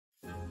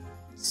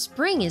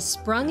Spring is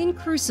sprung in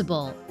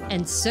Crucible,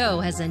 and so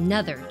has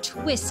another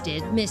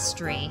twisted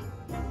mystery.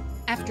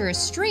 After a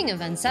string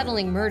of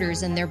unsettling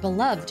murders in their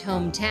beloved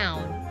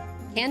hometown,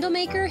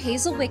 candlemaker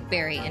Hazel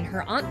Wickbury and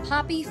her Aunt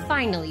Poppy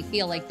finally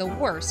feel like the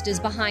worst is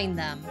behind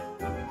them.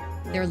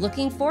 They're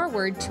looking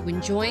forward to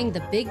enjoying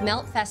the Big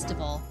Melt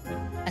Festival,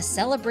 a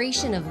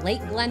celebration of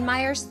Lake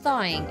Glenmyre's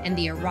thawing and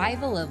the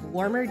arrival of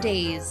warmer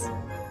days.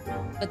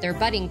 But their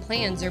budding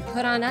plans are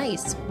put on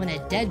ice when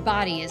a dead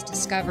body is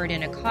discovered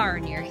in a car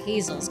near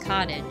Hazel's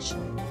cottage.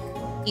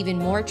 Even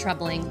more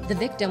troubling, the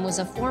victim was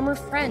a former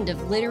friend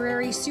of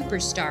literary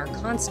superstar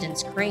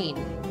Constance Crane.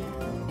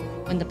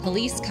 When the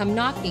police come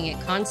knocking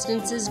at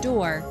Constance's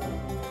door,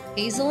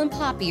 Hazel and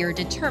Poppy are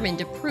determined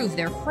to prove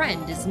their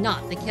friend is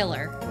not the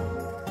killer.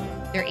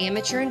 Their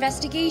amateur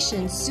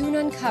investigation soon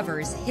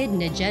uncovers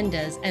hidden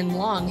agendas and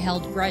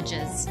long-held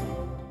grudges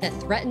that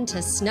threaten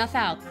to snuff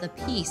out the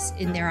peace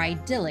in their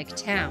idyllic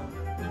town.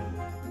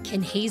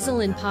 Can Hazel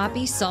and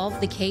Poppy solve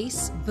the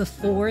case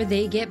before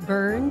they get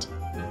burned?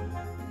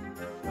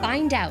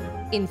 Find out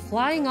in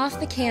Flying Off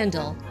the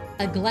Candle,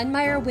 a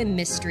Glenmyre Whim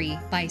mystery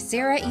by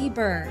Sarah E.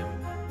 Burr.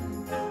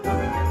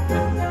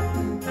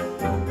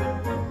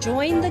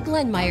 Join the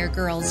Glenmyre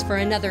girls for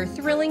another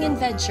thrilling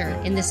adventure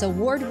in this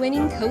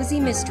award-winning cozy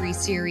mystery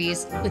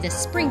series with a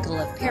sprinkle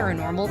of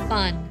paranormal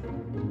fun.